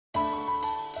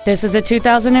This is a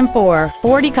 2004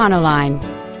 Ford Econoline.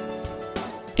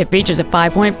 It features a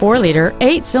 5.4-liter,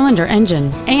 8-cylinder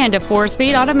engine and a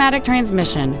 4-speed automatic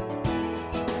transmission.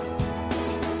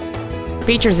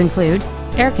 Features include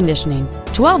air conditioning,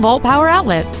 12-volt power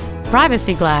outlets,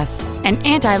 privacy glass, an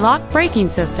anti-lock braking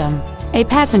system, a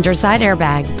passenger side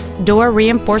airbag, door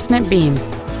reinforcement beams,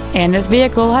 and this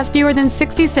vehicle has fewer than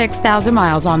 66,000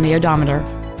 miles on the odometer.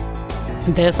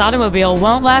 This automobile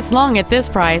won't last long at this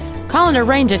price. Call and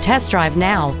arrange a test drive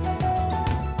now.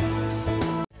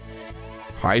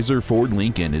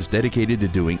 HeiserFordLincoln is dedicated to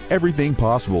doing everything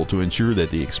possible to ensure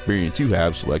that the experience you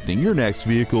have selecting your next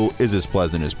vehicle is as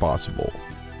pleasant as possible.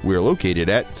 We are located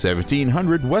at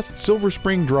 1700 West Silver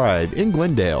Spring Drive in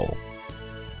Glendale.